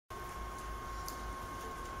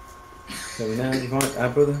So we now invite our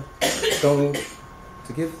brother Donald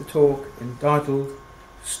to give the talk entitled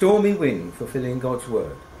Stormy Wind Fulfilling God's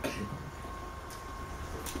Word.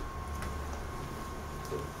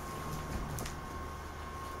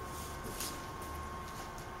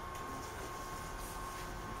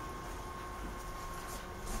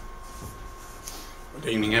 Good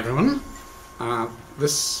evening, everyone.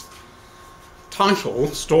 This title,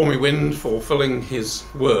 Stormy Wind Fulfilling His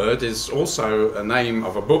Word, is also a name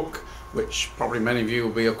of a book which probably many of you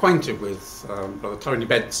will be acquainted with. Brother Tony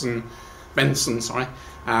Benson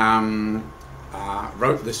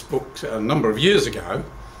wrote this book a number of years ago,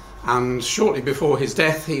 and shortly before his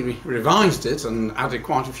death he revised it and added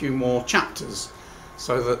quite a few more chapters,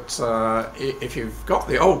 so that if you've got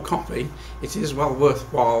the old copy, it is well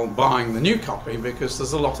worthwhile buying the new copy, because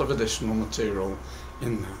there's a lot of additional material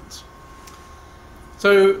in that.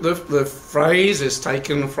 So the phrase is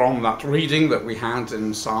taken from that reading that we had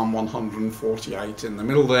in Psalm 148. In the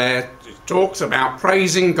middle there, it talks about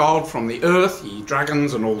praising God from the earth, ye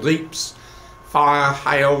dragons and all deeps, fire,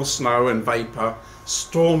 hail, snow and vapour,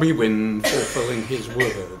 stormy wind fulfilling his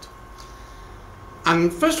word.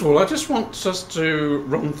 And first of all, I just want us to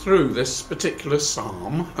run through this particular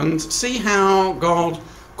psalm and see how God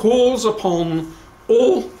calls upon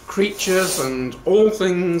all creatures and all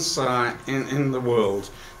things in the world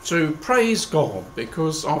to praise God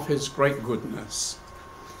because of his great goodness.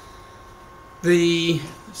 The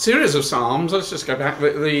series of psalms, let's just go back,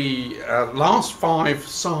 the last 5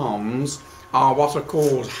 psalms are what are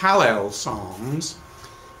called Hallel psalms,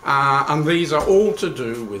 and these are all to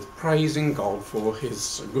do with praising God for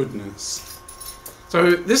his goodness.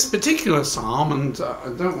 So this particular psalm, and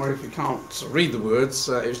don't worry if you can't read the words,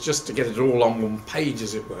 it's just to get it all on one page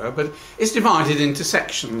as it were, but it's divided into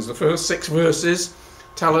sections. The first 6 verses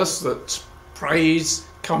tell us that praise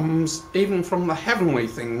comes even from the heavenly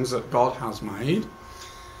things that God has made.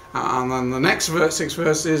 And then the next 6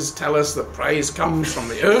 verses tell us that praise comes from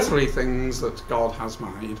the earthly things that God has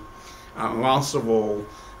made. And last of all,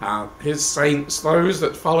 his saints, those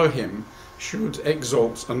that follow him, should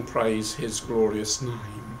exalt and praise his glorious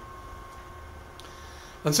name.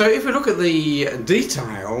 And so if we look at the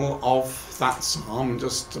detail of that psalm,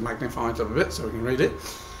 just to magnify it up a bit so we can read it,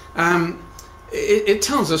 it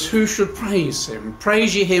tells us who should praise him.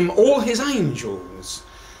 Praise ye him, all his angels,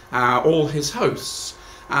 all his hosts,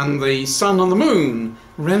 and the sun and the moon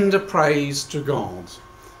render praise to God.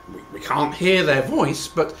 We can't hear their voice,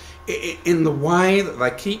 but in the way that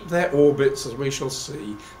they keep their orbits, as we shall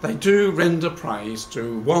see, they do render praise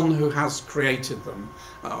to one who has created them,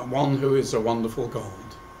 one who is a wonderful God.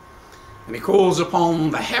 And he calls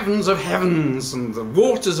upon the heavens of heavens and the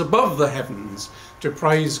waters above the heavens to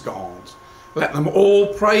praise God. Let them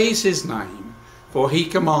all praise his name, for he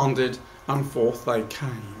commanded and forth they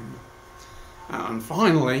came. And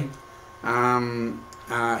finally,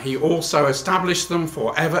 he also established them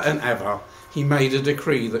for ever and ever. He made a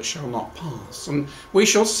decree that shall not pass. And we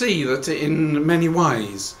shall see that in many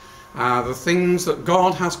ways the things that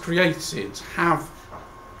God has created have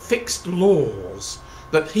fixed laws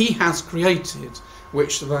that he has created,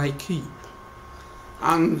 which they keep.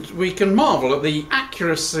 And we can marvel at the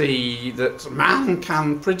accuracy that man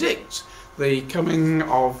can predict the coming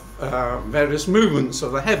of various movements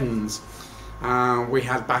of the heavens. We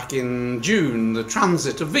had back in June the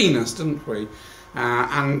transit of Venus, didn't we?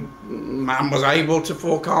 And man was able to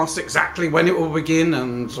forecast exactly when it would begin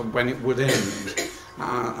and when it would end,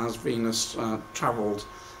 as Venus travelled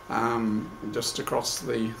just across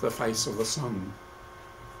the face of the sun.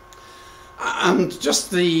 And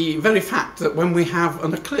just the very fact that when we have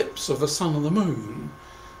an eclipse of the sun and the moon,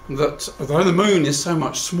 that although the moon is so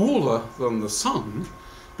much smaller than the sun,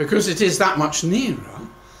 because it is that much nearer,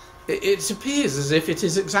 it appears as if it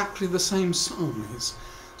is exactly the same size.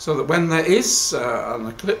 So that when there is an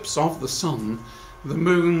eclipse of the sun, the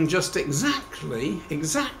moon just exactly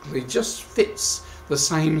just fits the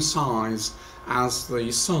same size as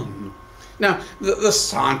the sun. Now, the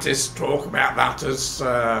scientists talk about that as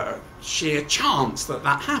sheer chance that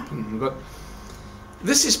happened, but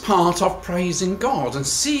this is part of praising God and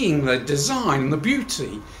seeing the design, the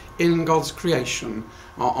beauty in God's creation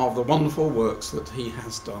of the wonderful works that he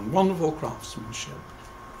has done, wonderful craftsmanship.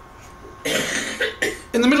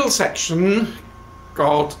 In the middle section,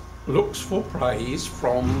 God looks for praise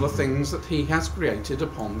from the things that he has created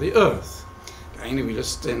upon the earth. Again, if we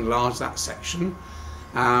just enlarge that section,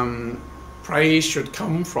 praise should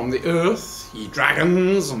come from the earth, ye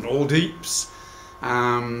dragons and all deeps.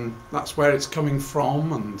 That's where it's coming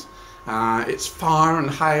from, and it's fire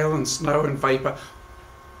and hail and snow and vapour.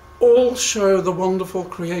 All show the wonderful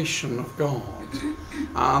creation of God.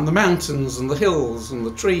 and the mountains and the hills and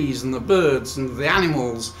the trees and the birds and the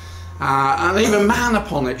animals, and even man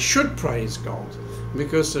upon it should praise God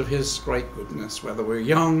because of his great goodness. Whether we're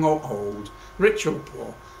young or old, rich or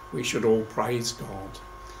poor, we should all praise God.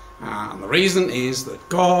 And the reason is that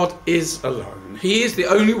God is alone. He is the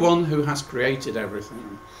only one who has created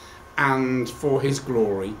everything, and for his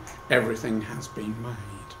glory everything has been made.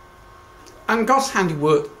 And God's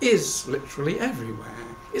handiwork is literally everywhere.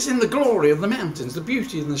 It's in the glory of the mountains, the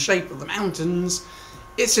beauty and the shape of the mountains.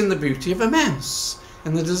 It's in the beauty of a mouse,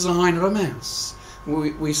 in the design of a mouse.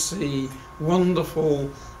 We see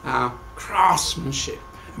wonderful craftsmanship,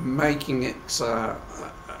 making it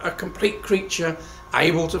a complete creature,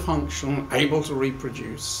 able to function, able to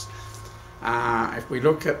reproduce. If we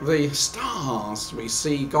look at the stars, we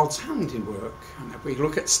see God's handiwork. And if we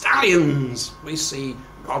look at stallions, we see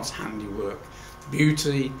God's handiwork.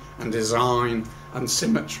 Beauty and design and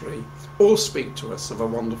symmetry all speak to us of a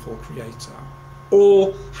wonderful creator.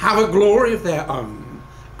 All have a glory of their own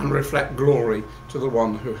and reflect glory to the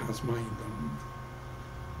one who has made them.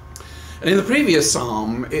 And in the previous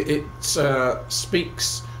psalm, it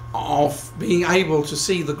speaks of being able to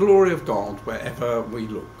see the glory of God wherever we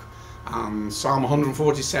look. Psalm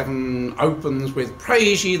 147 opens with,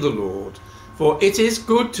 "Praise ye the Lord, for it is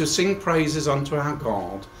good to sing praises unto our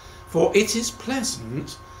God, for it is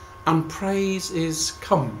pleasant, and praise is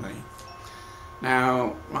comely."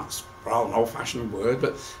 Now, that's rather an old-fashioned word,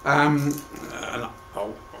 but a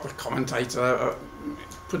commentator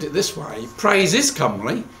put it this way: praise is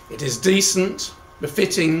comely, it is decent,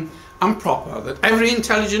 befitting, and proper that every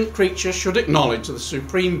intelligent creature should acknowledge the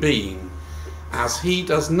Supreme Being, as he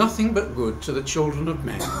does nothing but good to the children of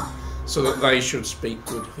men, so that they should speak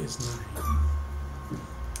good of his name.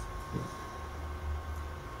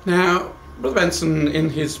 Now, Brother Benson, in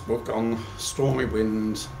his book on Stormy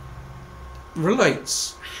Wind,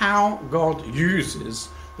 relates how God uses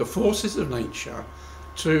the forces of nature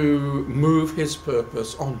to move his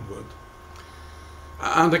purpose onward.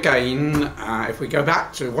 And again, if we go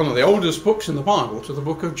back to one of the oldest books in the Bible, to the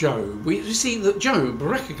book of Job, we see that Job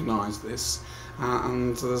recognised this,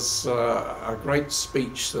 and there's a great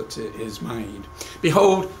speech that is made.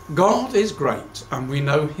 "Behold, God is great, and we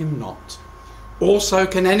know him not. Also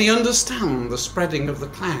can any understand the spreading of the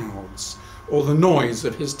clouds, or the noise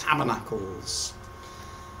of his tabernacles?"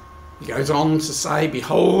 He goes on to say,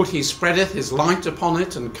 "Behold, he spreadeth his light upon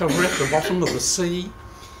it, and covereth the bottom of the sea.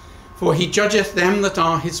 For he judgeth them that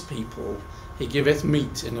are his people, he giveth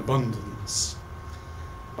meat in abundance.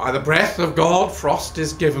 By the breath of God frost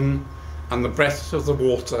is given, and the breadth of the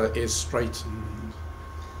water is straitened.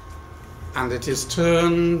 And it is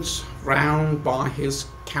turned round by his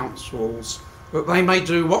counsels, that they may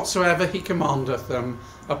do whatsoever he commandeth them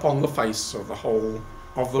upon the face of the whole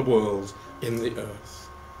of the world in the earth."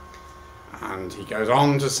 And he goes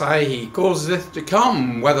on to say, "He causeth to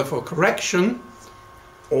come, whether for correction,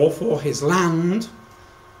 or for his land,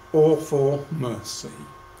 or for mercy."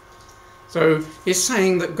 So he's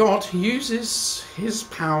saying that God uses his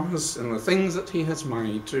powers and the things that he has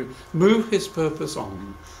made to move his purpose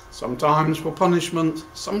on, sometimes for punishment,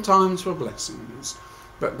 sometimes for blessings.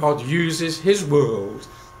 But God uses his world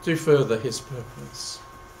to further his purpose.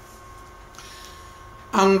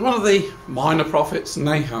 And one of the minor prophets,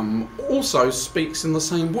 Nahum, also speaks in the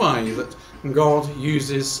same way, that God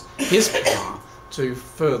uses his power to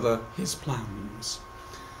further his plans.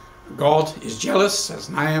 "God is jealous," says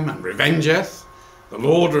Nahum, "and revengeth. The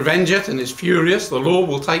Lord revengeth and is furious. The Lord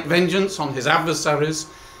will take vengeance on his adversaries.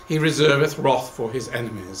 He reserveth wrath for his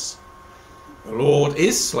enemies. The Lord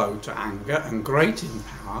is slow to anger and great in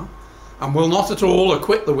power, and will not at all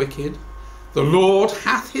acquit the wicked. The Lord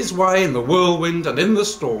hath his way in the whirlwind and in the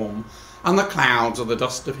storm, and the clouds are the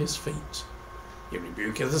dust of his feet. He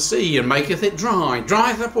rebuketh the sea, and maketh it dry,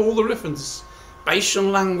 drieth up all the rivers.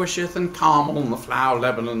 Bashan languisheth, and Carmel and the flower of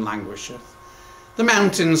Lebanon languisheth. The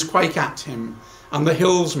mountains quake at him, and the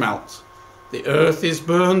hills melt. The earth is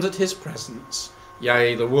burned at his presence,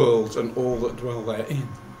 yea, the world and all that dwell therein."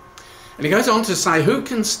 And he goes on to say, "Who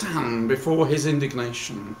can stand before his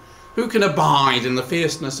indignation? Who can abide in the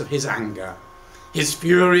fierceness of his anger? His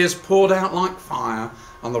fury is poured out like fire,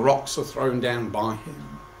 and the rocks are thrown down by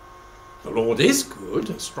him. The Lord is good,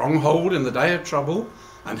 a stronghold in the day of trouble,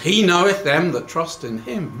 and he knoweth them that trust in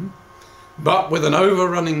him. But with an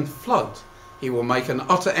overrunning flood he will make an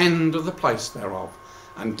utter end of the place thereof,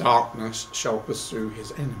 and darkness shall pursue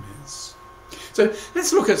his enemies." So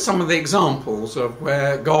let's look at some of the examples of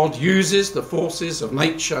where God uses the forces of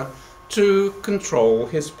nature to control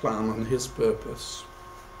his plan and his purpose.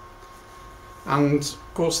 And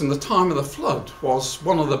of course in the time of the flood was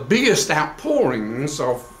one of the biggest outpourings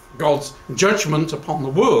of God's judgment upon the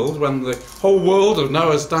world, when the whole world of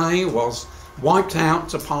Noah's day was wiped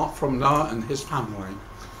out apart from Noah and his family.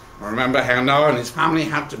 I remember how Noah and his family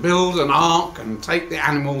had to build an ark and take the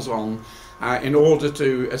animals on in order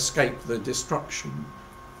to escape the destruction.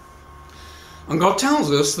 And God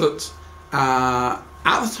tells us that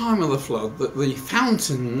at the time of the flood, that the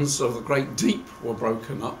fountains of the great deep were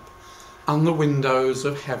broken up and the windows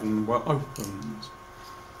of heaven were opened.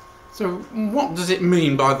 So what does it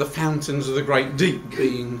mean by the fountains of the great deep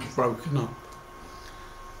being broken up?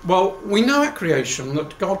 Well, we know at creation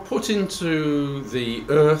that God put into the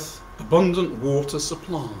earth abundant water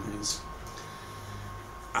supplies.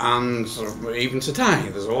 And even today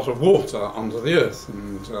there's a lot of water under the earth,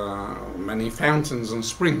 and many fountains and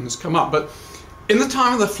springs come up. But in the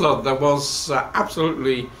time of the flood there was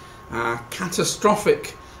absolutely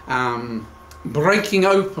catastrophic breaking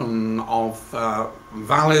open of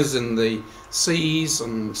valleys in the seas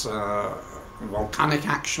and volcanic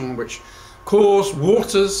action, which caused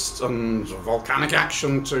waters and volcanic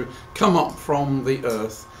action to come up from the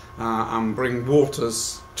earth and bring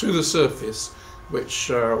waters to the surface which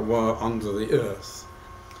were under the earth.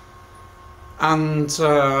 And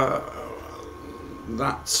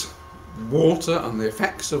that water and the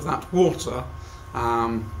effects of that water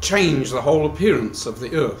change the whole appearance of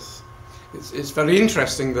the earth. It's very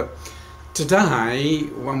interesting that today,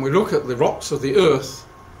 when we look at the rocks of the earth,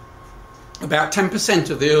 about 10%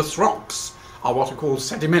 of the earth's rocks are what are called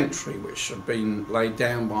sedimentary, which have been laid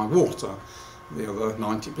down by water. The other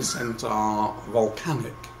 90% are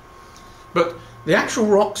volcanic. But the actual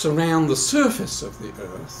rocks around the surface of the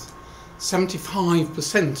earth,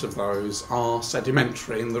 75% of those are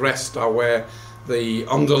sedimentary, and the rest are where the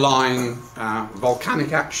underlying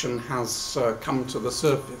volcanic action has come to the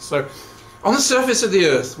surface. So on the surface of the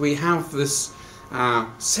earth we have this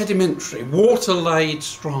sedimentary, water-laid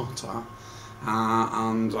strata,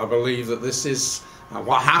 and I believe that this is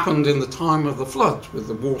what happened in the time of the flood, with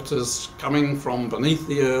the waters coming from beneath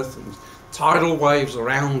the earth and tidal waves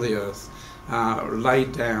around the earth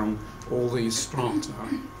laid down all these strata.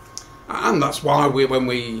 And that's why when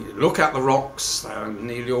we look at the rocks, they're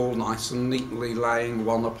nearly all nice and neatly laying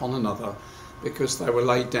one upon another, because they were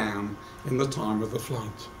laid down in the time of the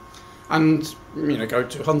flood. And go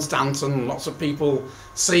to Hunstanton, lots of people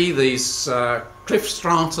see these cliff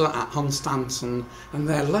strata at Hunstanton, and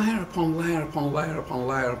they're layer upon layer upon layer upon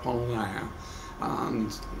layer upon layer.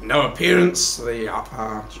 And no appearance, the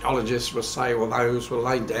geologists would say, well, those were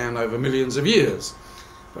laid down over millions of years.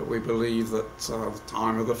 But we believe that at the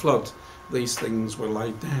time of the flood, these things were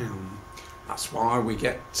laid down. That's why we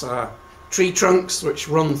get tree trunks which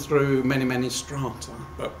run through many, many strata.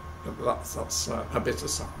 But that's a bit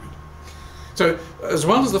aside. So, as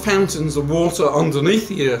well as the fountains, the water underneath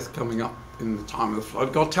the earth coming up in the time of the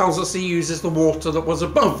flood, God tells us he uses the water that was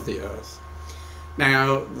above the earth.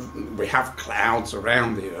 Now, we have clouds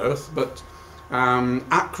around the earth, but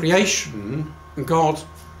at creation, God,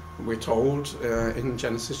 we're told in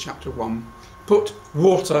Genesis chapter 1, put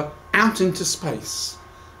water out into space,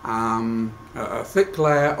 a thick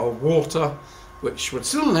layer of water which would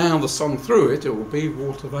still allow the sun through it. It would be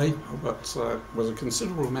water vapour, but was a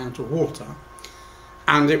considerable amount of water.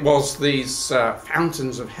 And it was these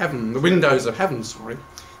fountains of heaven, the windows of heaven, sorry,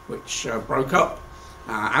 which broke up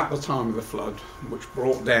at the time of the flood, which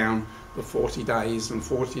brought down the 40 days and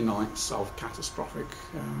 40 nights of catastrophic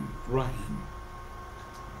rain.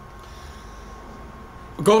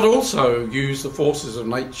 God also used the forces of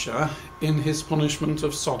nature in his punishment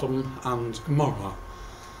of Sodom and Gomorrah.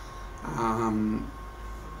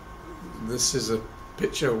 This is a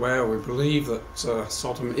picture where we believe that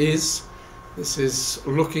Sodom is. This is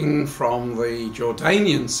looking from the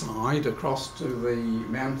Jordanian side across to the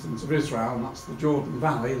mountains of Israel, and that's the Jordan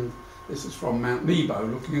Valley, and this is from Mount Nebo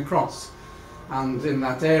looking across. And in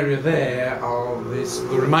that area there are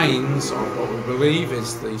the remains of what we believe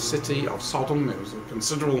is the city of Sodom. It was a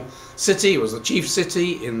considerable city, it was the chief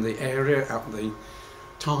city in the area at the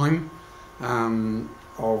time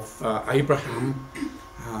of Abraham,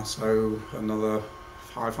 so another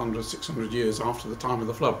 500, 600 years after the time of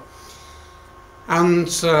the flood. And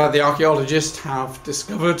the archaeologists have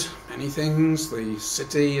discovered many things, the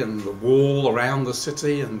city and the wall around the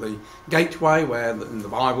city and the gateway where in the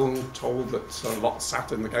Bible told that Lot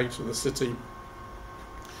sat in the gate of the city.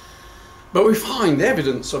 But we find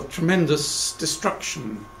evidence of tremendous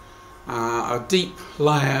destruction, a deep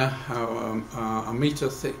layer, a metre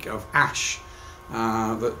thick of ash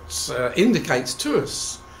that indicates to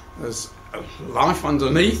us there's life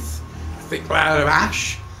underneath, a thick layer of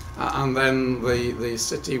ash, and then the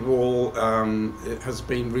city wall it has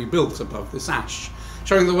been rebuilt above this ash,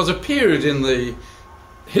 showing there was a period in the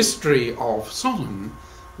history of Sodom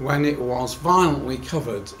when it was violently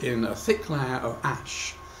covered in a thick layer of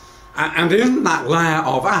ash. And in that layer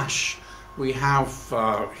of ash we have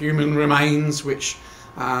human remains which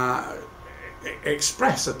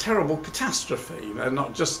express a terrible catastrophe. They're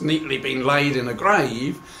not just neatly been laid in a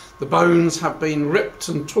grave, the bones have been ripped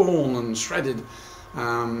and torn and shredded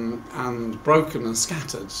and broken and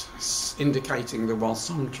scattered, indicating there was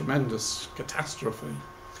some tremendous catastrophe.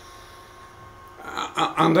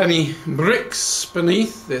 And any bricks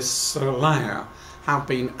beneath this layer have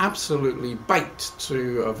been absolutely baked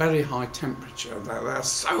to a very high temperature. They're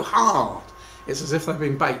so hard, it's as if they've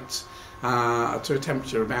been baked to a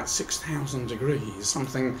temperature of about 6,000 degrees,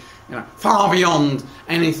 something far beyond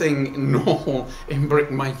anything normal in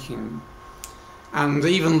brick making. And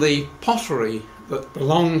even the pottery that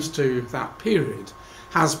belongs to that period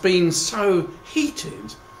has been so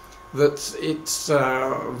heated that it's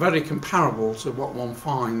very comparable to what one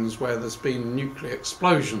finds where there's been a nuclear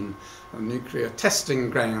explosion, nuclear testing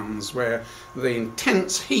grounds, where the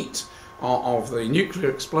intense heat of the nuclear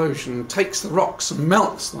explosion takes the rocks and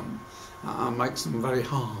melts them and makes them very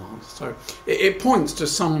hard. So it points to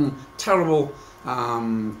some terrible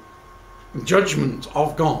judgment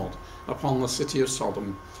of God upon the city of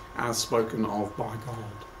Sodom as spoken of by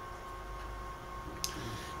God.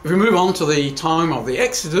 If we move on to the time of the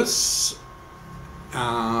Exodus,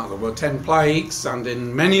 there were 10 plagues, and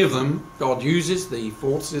in many of them God uses the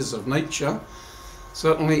forces of nature.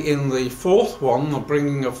 Certainly in the fourth one, the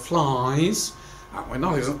bringing of flies, we're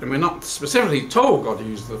not specifically told God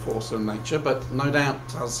used the force of nature, but no doubt,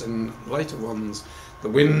 as in later ones, the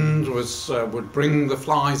wind would bring the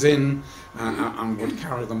flies in and would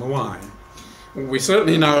carry them away. We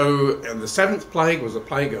certainly know the seventh plague was a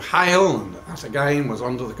plague of hail, and that again was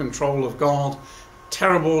under the control of God.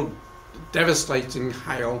 Terrible, devastating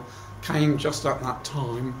hail came just at that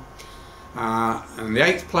time. And the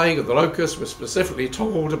eighth plague of the locust was specifically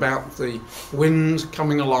told about the wind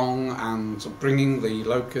coming along and bringing the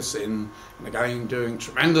locusts in, and again doing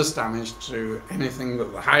tremendous damage to anything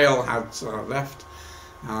that the hail had left.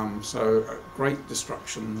 So great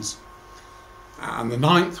destructions. And the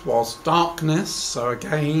ninth was darkness, so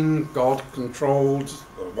again God controlled,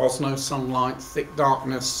 there was no sunlight, thick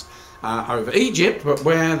darkness over Egypt, but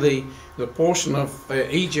where the portion of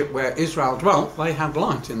Egypt where Israel dwelt, they had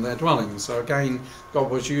light in their dwellings. So again God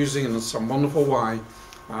was using in some wonderful way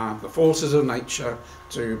the forces of nature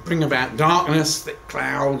to bring about darkness, thick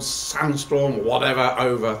clouds, sandstorm, or whatever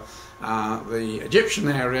over the Egyptian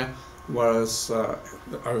area, whereas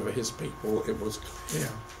over his people it was clear.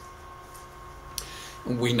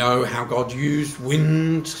 And we know how God used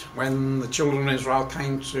wind when the children of Israel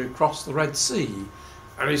came to cross the Red Sea.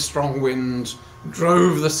 Very strong wind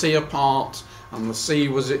drove the sea apart, and the sea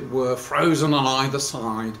was, it were, frozen on either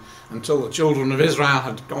side until the children of Israel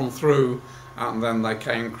had gone through, and then they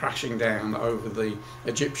came crashing down over the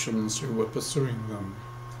Egyptians who were pursuing them.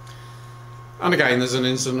 And again there's an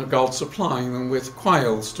incident of God supplying them with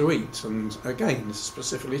quails to eat, and again it's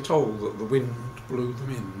specifically told that the wind blew them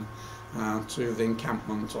in to the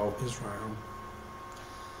encampment of Israel.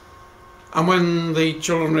 And when the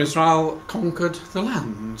children of Israel conquered the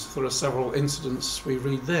land, there are several incidents we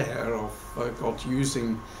read there of God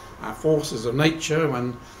using forces of nature.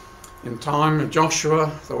 When in time of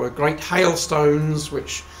Joshua there were great hailstones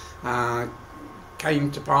which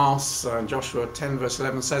came to pass. Joshua 10 verse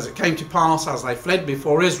 11 says, "It came to pass as they fled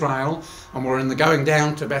before Israel and were in the going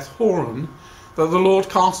down to Beth Horon, that the Lord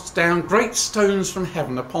cast down great stones from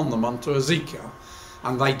heaven upon them unto Ezekiel,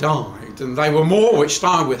 and they died. And they were more which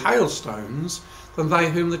died with hailstones than they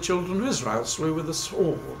whom the children of Israel slew with the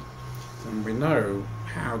sword." And we know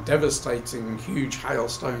how devastating huge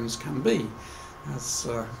hailstones can be, as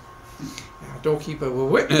our doorkeeper will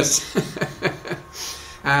witness.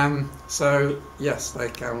 So yes, they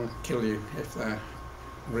can kill you if they're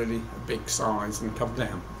really a big size and come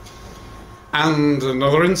down. And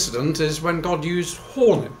another incident is when God used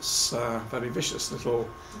hornets, very vicious little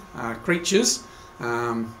creatures.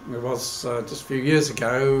 There was just a few years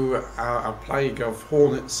ago a plague of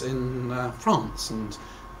hornets in France, and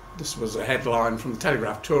this was a headline from the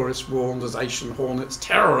Telegraph: "Tourists warned as Asian hornets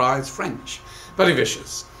terrorise French." Very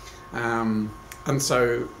vicious. And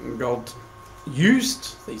so God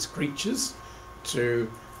used these creatures to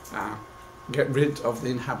get rid of the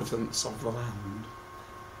inhabitants of the land.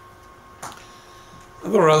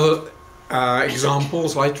 There are other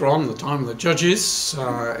examples later on in the time of the Judges,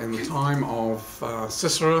 in the time of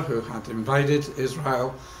Sisera, who had invaded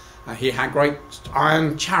Israel. He had great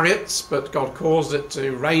iron chariots, but God caused it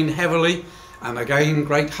to rain heavily, and again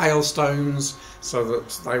great hailstones, so that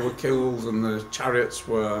they were killed and the chariots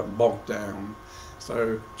were bogged down.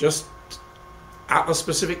 So just at a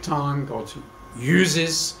specific time, God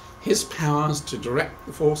uses his powers to direct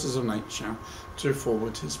the forces of nature to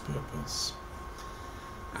forward his purpose.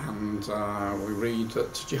 And we read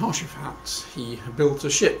that Jehoshaphat, he built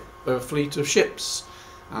a fleet of ships,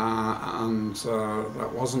 and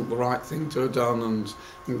that wasn't the right thing to have done,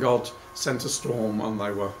 and God sent a storm and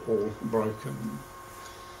they were all broken.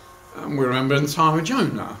 And we remember in the time of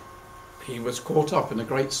Jonah, he was caught up in a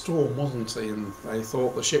great storm, wasn't he? And they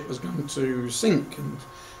thought the ship was going to sink, and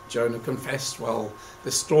Jonah confessed, well,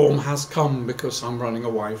 this storm has come because I'm running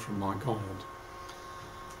away from my God.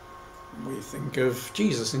 We think of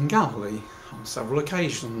Jesus in Galilee on several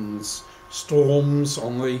occasions, storms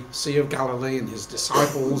on the Sea of Galilee, and his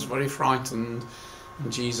disciples very frightened,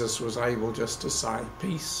 and Jesus was able just to say,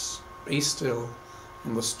 peace, be still,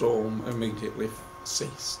 and the storm immediately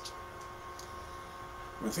ceased.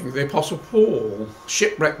 We think of the Apostle Paul,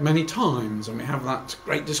 shipwrecked many times, and we have that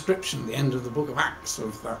great description at the end of the book of Acts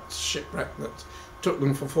of that shipwreck that took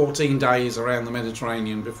them for 14 days around the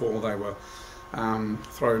Mediterranean before they were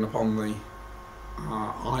thrown upon the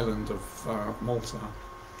island of Malta.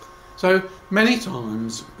 So many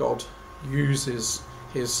times God uses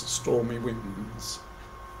his stormy winds.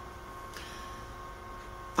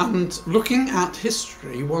 And looking at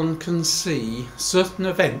history, one can see certain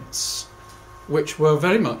events which were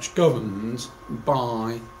very much governed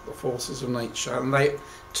by the forces of nature, and they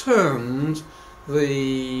turned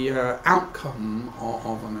the outcome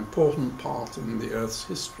of an important part in the earth's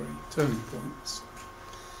history, turning points.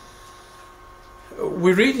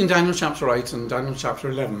 We read in Daniel chapter 8 and Daniel chapter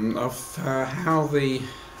 11 of how the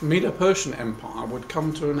Medo-Persian Empire would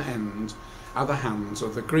come to an end at the hands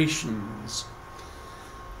of the Grecians.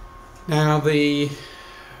 Now the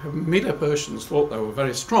Medo-Persians thought they were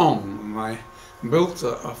very strong, and they built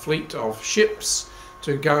a fleet of ships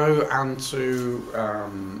to go and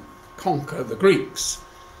to conquer the Greeks.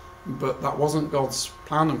 But that wasn't God's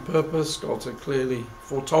plan and purpose. God had clearly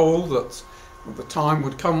foretold that the time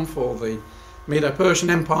would come for the Medo-Persian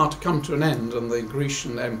Empire to come to an end and the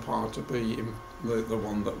Grecian Empire to be the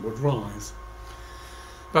one that would rise.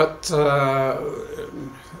 But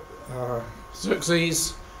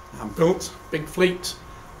Xerxes built a big fleet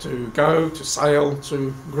to go to sail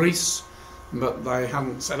to Greece, but they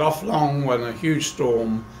hadn't set off long when a huge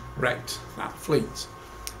storm wrecked that fleet.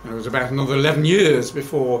 And it was about another 11 years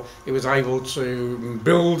before he was able to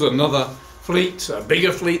build another fleet, a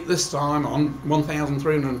bigger fleet this time, on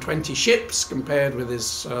 1,320 ships compared with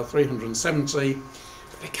his 370.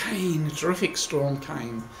 But again, a terrific storm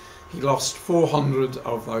came. He lost 400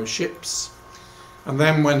 of those ships. And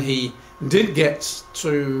then when he did get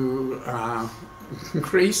to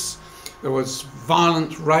Greece, there was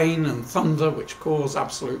violent rain and thunder which caused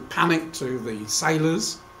absolute panic to the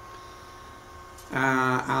sailors.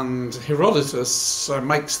 And Herodotus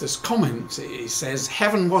makes this comment. He says,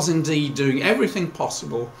 heaven was indeed doing everything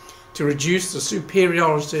possible to reduce the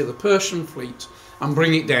superiority of the Persian fleet and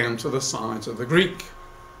bring it down to the size of the Greek.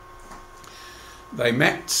 They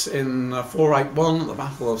met in 481 at the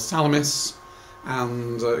Battle of Salamis,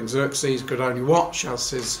 and Xerxes could only watch as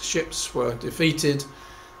his ships were defeated,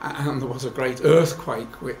 and there was a great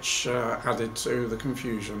earthquake which added to the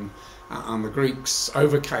confusion, and the Greeks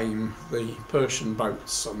overcame the Persian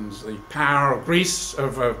boats, and the power of Greece,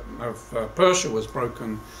 of Persia was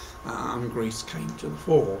broken, and Greece came to the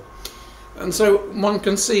fore. And so one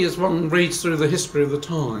can see, as one reads through the history of the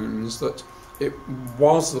times, that it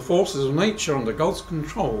was the forces of nature under God's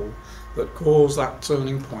control that caused that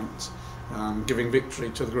turning point, giving victory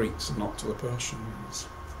to the Greeks and not to the Persians.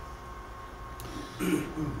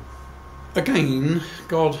 Again,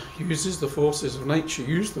 God used the forces of nature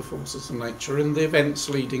in the events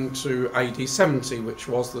leading to AD 70, which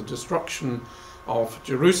was the destruction of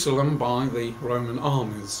Jerusalem by the Roman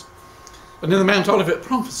armies. And in the Mount Olivet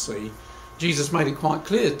prophecy, Jesus made it quite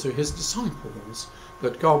clear to his disciples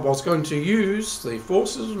that God was going to use the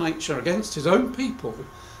forces of nature against his own people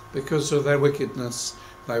because of their wickedness.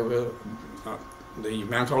 The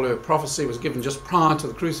Mount Olivet prophecy was given just prior to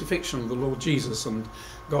the crucifixion of the Lord Jesus, and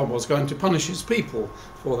God was going to punish his people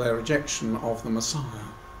for their rejection of the Messiah.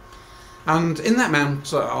 And in that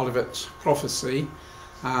Mount Olivet prophecy,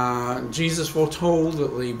 Jesus foretold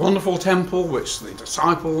that the wonderful temple, which the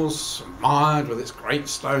disciples admired with its great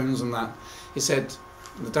stones and that, he said,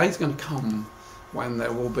 the day's going to come when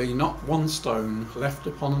there will be not one stone left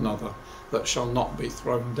upon another that shall not be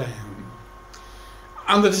thrown down.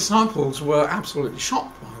 And the disciples were absolutely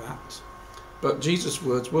shocked by that. but Jesus'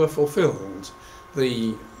 words were fulfilled.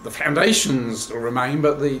 The foundations still remain,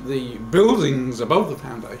 but the buildings above the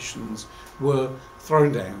foundations were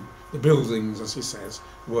thrown down. The buildings, as he says,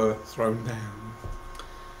 were thrown down.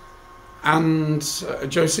 And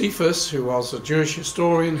Josephus, who was a Jewish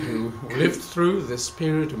historian who lived through this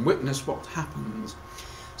period and witnessed what happened,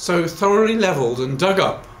 so thoroughly levelled and dug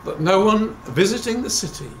up that no one visiting the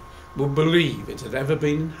city would believe it had ever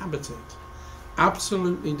been inhabited.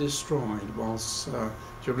 Absolutely destroyed was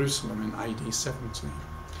Jerusalem in AD 70.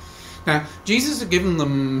 Now, Jesus had given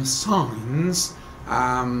them signs.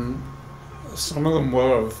 Some of them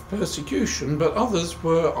were of persecution, but others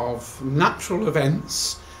were of natural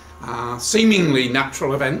events, seemingly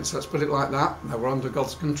natural events, let's put it like that. They were under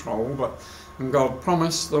God's control, and God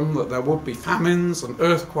promised them that there would be famines and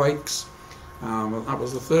earthquakes. That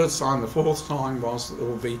was the third sign. The fourth sign was that there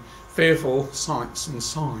would be fearful sights and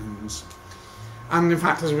signs. And in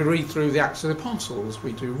fact, as we read through the Acts of the Apostles,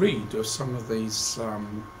 we do read of some of these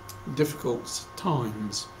difficult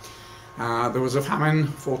times. There was a famine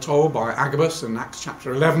foretold by Agabus in Acts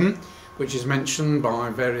chapter 11, which is mentioned by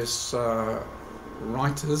various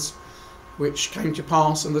writers, which came to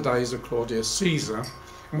pass in the days of Claudius Caesar,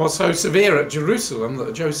 and was so severe at Jerusalem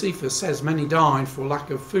that Josephus says many died for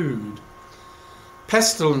lack of food.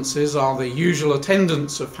 Pestilences are the usual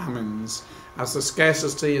attendants of famines, as the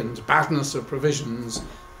scarcity and badness of provisions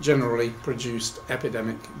generally produced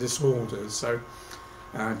epidemic disorders. So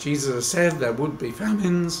Jesus has said there would be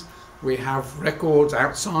famines. We have records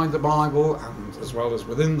outside the Bible and as well as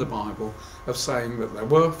within the Bible of saying that there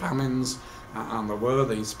were famines and there were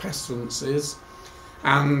these pestilences.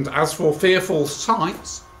 And as for fearful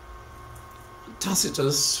sights,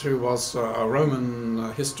 Tacitus, who was a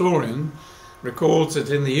Roman historian, records that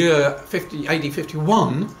in the year AD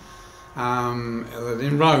 51, that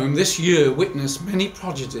in Rome this year witnessed many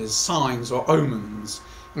prodigies, signs or omens,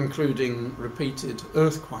 including repeated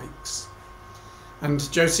earthquakes.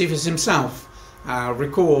 And Josephus himself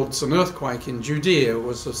records an earthquake in Judea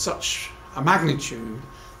was of such a magnitude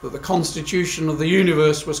that the constitution of the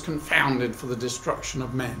universe was confounded for the destruction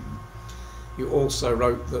of men. He also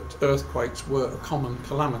wrote that earthquakes were a common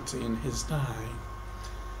calamity in his day.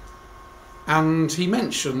 And he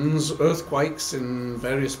mentions earthquakes in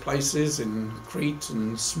various places, in Crete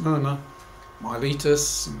and Smyrna,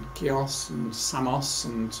 Miletus and Chios and Samos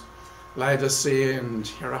and Laodicea and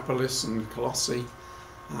Hierapolis and Colossae,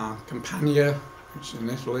 Campania, which is in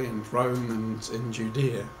Italy, and Rome and in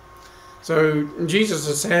Judea. So Jesus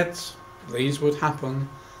has said these would happen,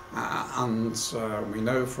 and we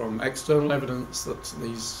know from external evidence that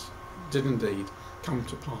these did indeed come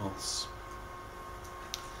to pass.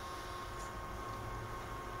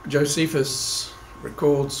 Josephus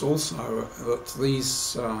records also that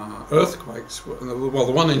these earthquakes, well,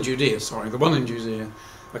 the one in Judea,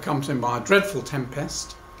 accompanied by a dreadful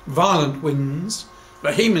tempest, violent winds,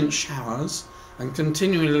 vehement showers, and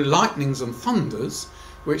continually lightnings and thunders,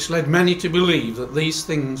 which led many to believe that these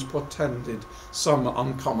things portended some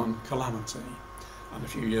uncommon calamity. And a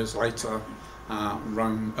few years later,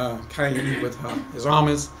 Rome came with his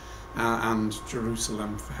armies, and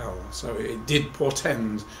Jerusalem fell. So it did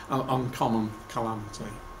portend an uncommon calamity.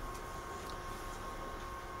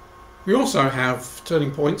 We also have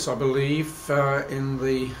turning points, I believe, in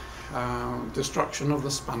the destruction of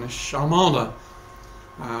the Spanish Armada.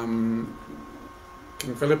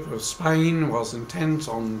 King Philip of Spain was intent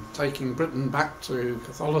on taking Britain back to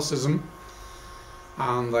Catholicism,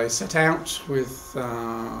 and they set out with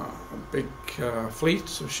a big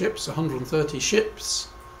fleet of ships, 130 ships,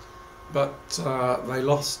 but they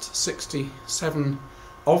lost 67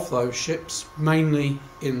 of those ships, mainly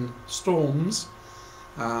in storms.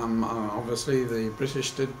 Obviously the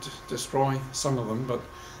British did destroy some of them, but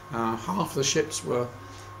half the ships were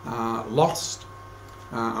lost,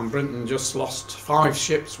 and Britain just lost 5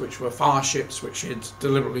 ships, which were fire ships, which he'd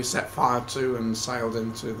deliberately set fire to and sailed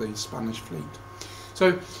into the Spanish fleet.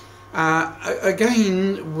 So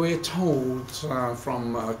again, we're told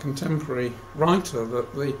from a contemporary writer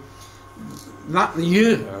that the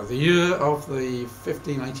year of the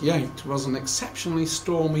 1588 was an exceptionally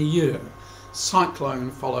stormy year.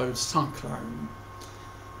 Cyclone followed cyclone.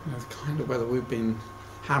 You know, the kind of weather we've been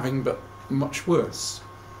having, but much worse.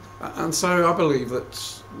 And so I believe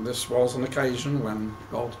that this was an occasion when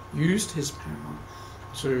God used his power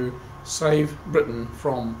to save Britain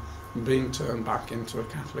from being turned back into a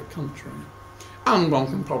Catholic country. And one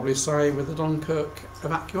can probably say with the Dunkirk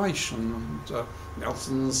evacuation and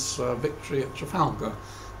Nelson's victory at Trafalgar,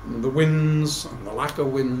 the winds and the lack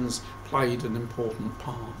of winds played an important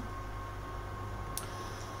part.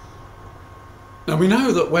 Now we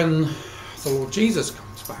know that when if the Lord Jesus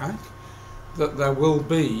comes back, that there will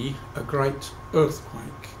be a great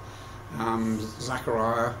earthquake.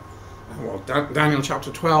 Daniel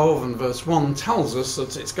chapter 12 and verse 1 tells us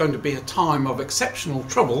that it's going to be a time of exceptional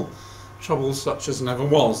trouble such as never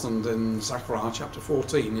was, and in Zechariah chapter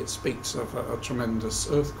 14 it speaks of a tremendous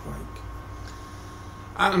earthquake.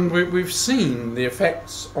 And we've seen the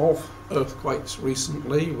effects of earthquakes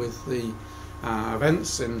recently with the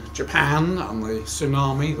events in Japan and the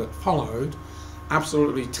tsunami that followed.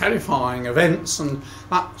 Absolutely terrifying events, and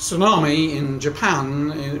that tsunami in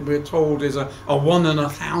Japan, we're told, is a 1 in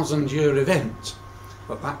 1,000 year event.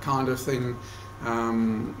 But that kind of thing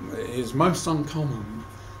is most uncommon,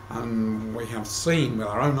 and we have seen with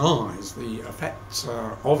our own eyes the effects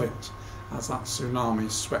of it as that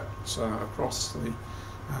tsunami swept across the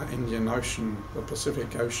Indian Ocean, the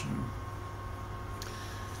Pacific Ocean.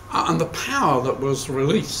 And the power that was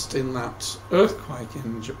released in that earthquake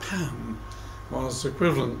in Japan was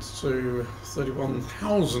equivalent to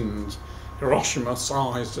 31,000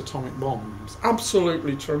 Hiroshima-sized atomic bombs.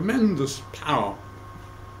 Absolutely tremendous power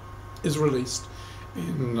is released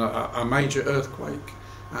in a major earthquake,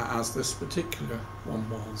 as this particular one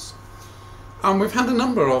was. And we've had a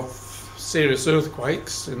number of serious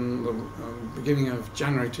earthquakes. In the beginning of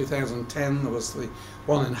January 2010, there was the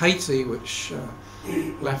one in Haiti, which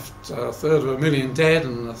left 250,000 dead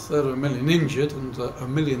and 250,000 injured and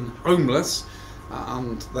 1 million homeless.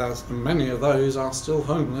 And many of those are still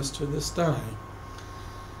homeless to this day.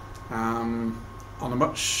 On a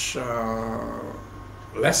much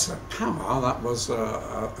lesser power, that was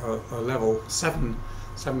a level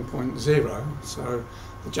 7.0, so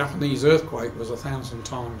the Japanese earthquake was 1,000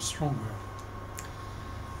 times stronger.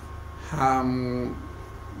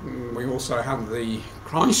 We also had the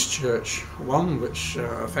Christchurch one, which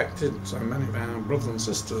affected many of our brothers and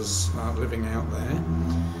sisters living out there.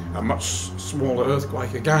 A much smaller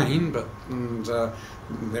earthquake again, but the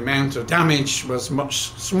amount of damage was much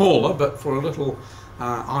smaller, but for a little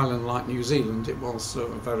island like New Zealand it was a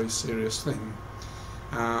very serious thing.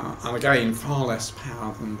 And again, far less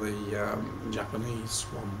power than the Japanese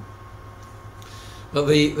one. But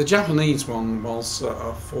the Japanese one was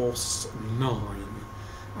a force 9.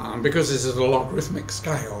 Because this is a logarithmic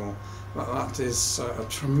scale, that is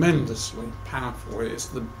tremendously powerful. It's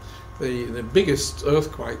the biggest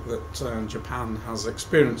earthquake that Japan has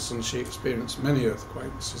experienced, and she experienced many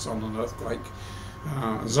earthquakes. It's on an earthquake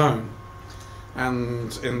zone.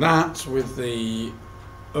 And in that, with the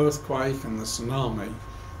earthquake and the tsunami,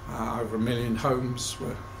 over 1 million homes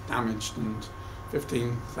were damaged and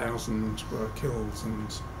 15,000 were killed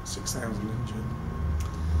and 6,000 injured.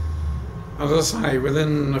 As I say,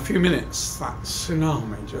 within a few minutes that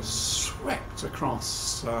tsunami just swept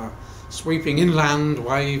across, sweeping inland,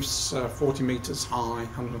 waves 40 metres high,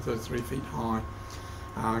 133 feet high,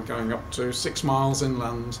 going up to 6 miles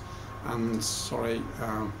inland, and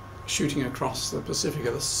shooting across the Pacific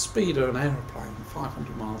at the speed of an aeroplane,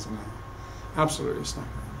 500 miles an hour. Absolutely staggering.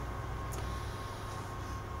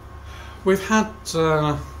 We've had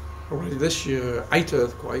already this year 8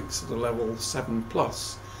 earthquakes at a level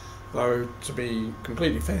 7+, though to be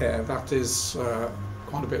completely fair, that is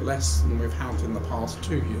quite a bit less than we've had in the past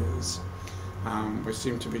 2 years. We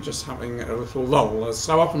seem to be just having a little lull, as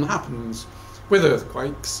so often happens with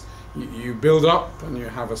earthquakes. You build up and you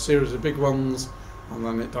have a series of big ones, and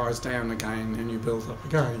then it dies down again and you build up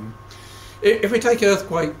again. If we take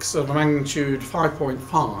earthquakes of a magnitude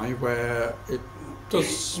 5.5, where it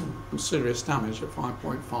does serious damage at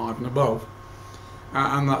 5.5 and above,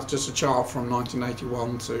 and that's just a chart from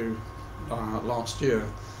 1981 to last year,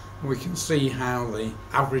 we can see how the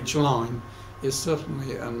average line is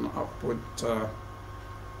certainly an upward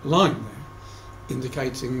line there,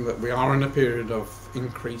 indicating that we are in a period of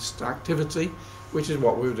increased activity, which is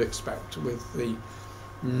what we would expect with the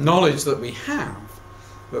knowledge that we have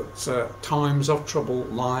that times of trouble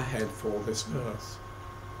lie ahead for this earth.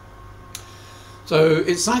 So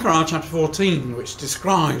it's Zechariah chapter 14 which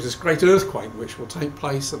describes this great earthquake which will take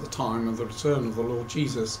place at the time of the return of the Lord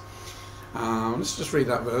Jesus. Let's just read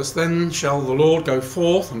that verse. Then shall the Lord go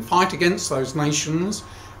forth and fight against those nations,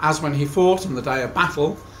 as when he fought in the day of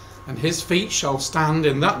battle, and his feet shall stand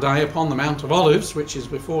in that day upon the Mount of Olives, which is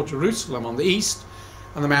before Jerusalem on the east,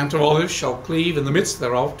 and the Mount of Olives shall cleave in the midst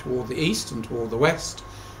thereof toward the east and toward the west,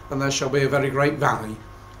 and there shall be a very great valley.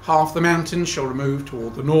 Half the mountain shall remove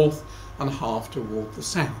toward the north, and half toward the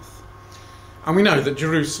south. And we know that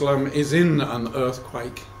Jerusalem is in an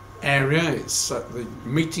earthquake area. It's at the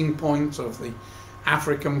meeting point of the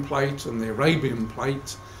African plate and the Arabian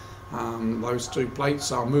plate. Those two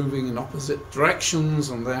plates are moving in opposite directions,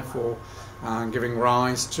 and therefore giving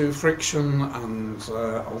rise to friction and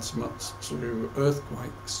ultimate to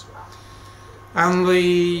earthquakes. And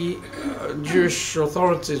the Jewish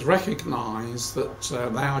authorities recognise that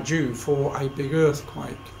they are due for a big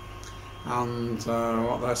earthquake. And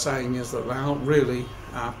what they're saying is that they're not really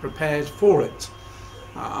prepared for it.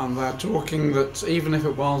 And they're talking that even if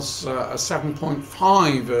it was a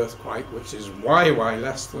 7.5 earthquake, which is way, way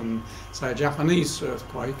less than, say, a Japanese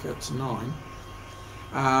earthquake at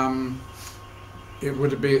 9, it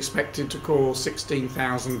would be expected to cause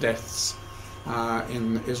 16,000 deaths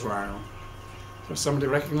in Israel. So somebody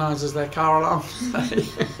recognises their car alarm today.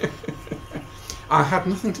 I had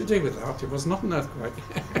nothing to do with that. It was not an earthquake.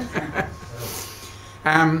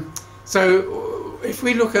 So if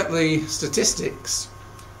we look at the statistics,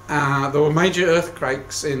 there were major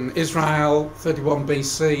earthquakes in Israel, 31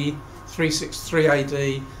 BC, 363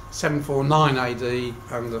 AD, 749 AD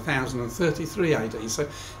and 1033 AD. So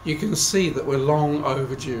you can see that we're long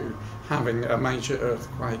overdue having a major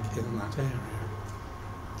earthquake in that area.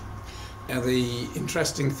 Now, the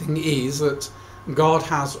interesting thing is that God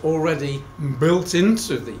has already built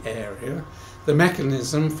into the area the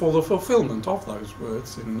mechanism for the fulfillment of those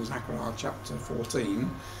words in Zechariah chapter 14,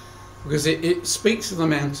 because it speaks of the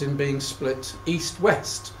mountain being split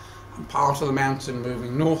east-west, and part of the mountain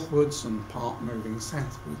moving northwards and part moving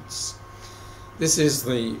southwards. This is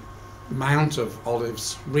the Mount of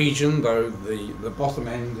Olives region, though the bottom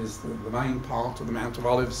end is the main part of the Mount of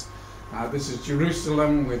Olives. This is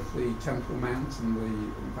Jerusalem with the Temple Mount and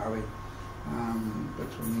the valley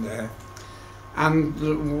between there.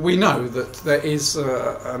 And we know that there is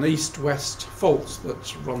an east-west fault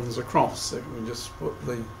that runs across. If we just put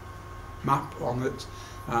the map on it,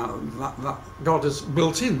 that God has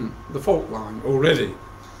built in the fault line already,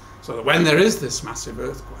 so that when there is this massive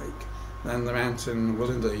earthquake, then the mountain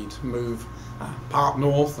will indeed move part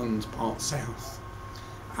north and part south.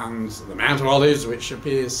 And the Mount of Olives, which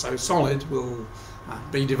appears so solid, will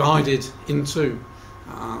be divided in two,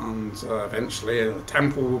 and eventually a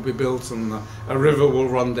temple will be built and a river will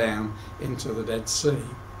run down into the Dead Sea.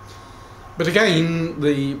 But again,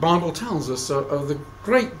 the Bible tells us of the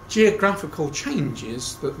great geographical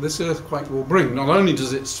changes that this earthquake will bring. Not only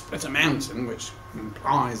does it split a mountain, which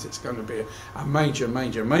implies it's going to be a major,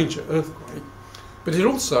 major, major earthquake, but it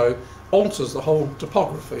also alters the whole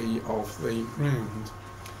topography of the ground.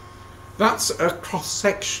 That's a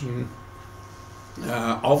cross-section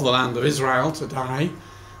of the land of Israel today,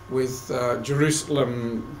 with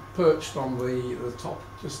Jerusalem perched on the top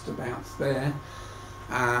just about there,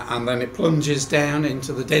 and then it plunges down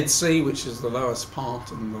into the Dead Sea, which is the lowest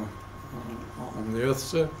part on the Earth's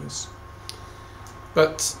surface.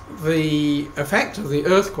 But the effect of the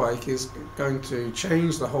earthquake is going to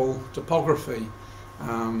change the whole topography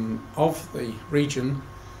of the region,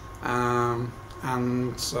 and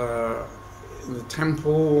the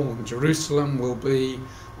temple in Jerusalem will be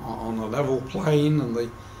on a level plain, and the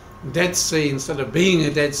Dead Sea, instead of being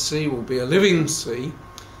a Dead Sea, will be a living sea,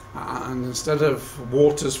 and instead of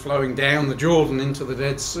waters flowing down the Jordan into the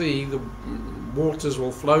Dead Sea, the waters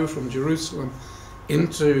will flow from Jerusalem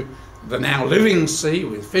into the now living sea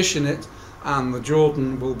with fish in it, and the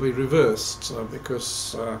Jordan will be reversed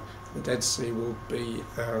because the Dead Sea will be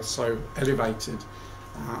so elevated.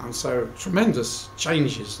 And so tremendous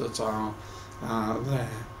changes that are there.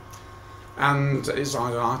 And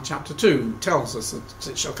Isaiah chapter 2 tells us that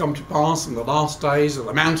it shall come to pass in the last days that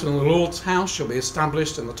the mountain of the Lord's house shall be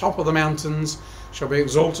established in the top of the mountains, shall be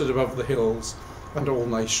exalted above the hills, and all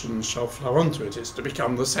nations shall flow unto it. It's to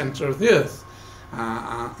become the centre of the earth,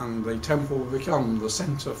 and the temple will become the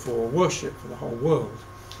centre for worship for the whole world.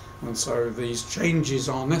 And so these changes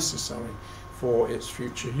are necessary for its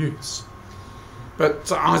future use.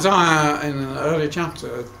 But Isaiah, in an earlier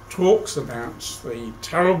chapter, talks about the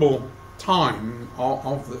terrible time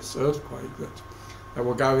of this earthquake, that they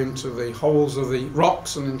will go into the holes of the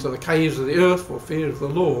rocks and into the caves of the earth for fear of the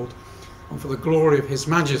Lord and for the glory of his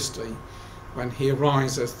majesty, when he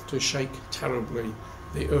ariseth to shake terribly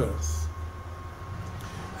the earth.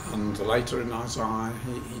 And later in Isaiah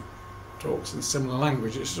he talks in similar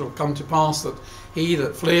language. It shall come to pass that he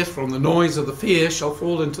that fleeth from the noise of the fear shall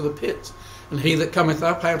fall into the pit, and he that cometh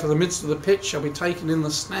up out of the midst of the pit shall be taken in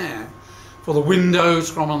the snare. For the windows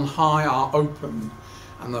from on high are open,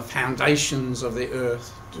 and the foundations of the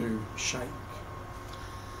earth do shake.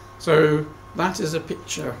 So that is a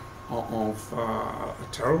picture of a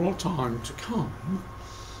terrible time to come,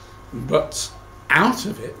 but out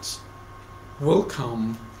of it will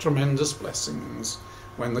come tremendous blessings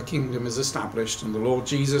when the kingdom is established and the Lord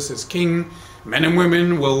Jesus is King. Men and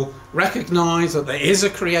women will recognise that there is a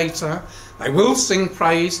Creator. They will sing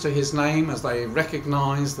praise to his name as they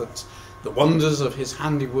recognise that the wonders of his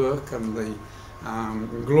handiwork and the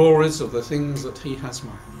glories of the things that he has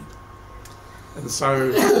made. And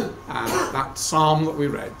so that psalm that we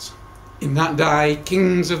read, in that day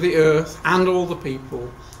kings of the earth and all the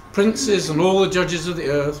people, princes and all the judges of the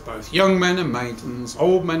earth, both young men and maidens,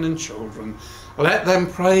 old men and children, let them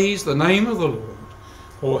praise the name of the Lord,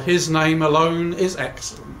 for his name alone is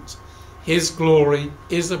excellent. His glory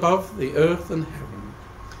is above the earth and heaven.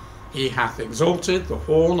 He hath exalted the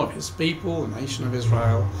horn of his people, the nation of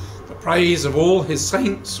Israel, the praise of all his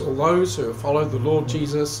saints, all those who have followed the Lord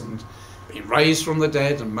Jesus and been raised from the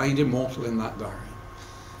dead and made immortal in that day.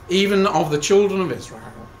 Even of the children of Israel,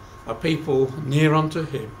 a people near unto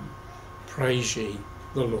him, praise ye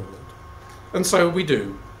the Lord. And so we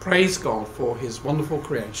do praise God for his wonderful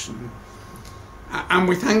creation, and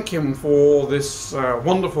we thank him for this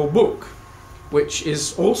wonderful book, which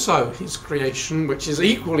is also his creation, which is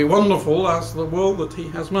equally wonderful as the world that he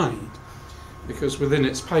has made, because within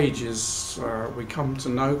its pages we come to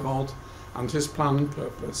know God and his plan and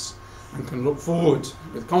purpose, and can look forward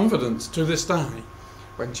with confidence to this day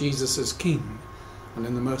when Jesus is King, and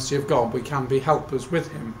in the mercy of God we can be helpers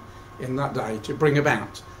with him in that day to bring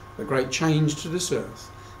about the great change to this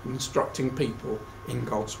earth, instructing people in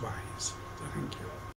God's ways. So thank you.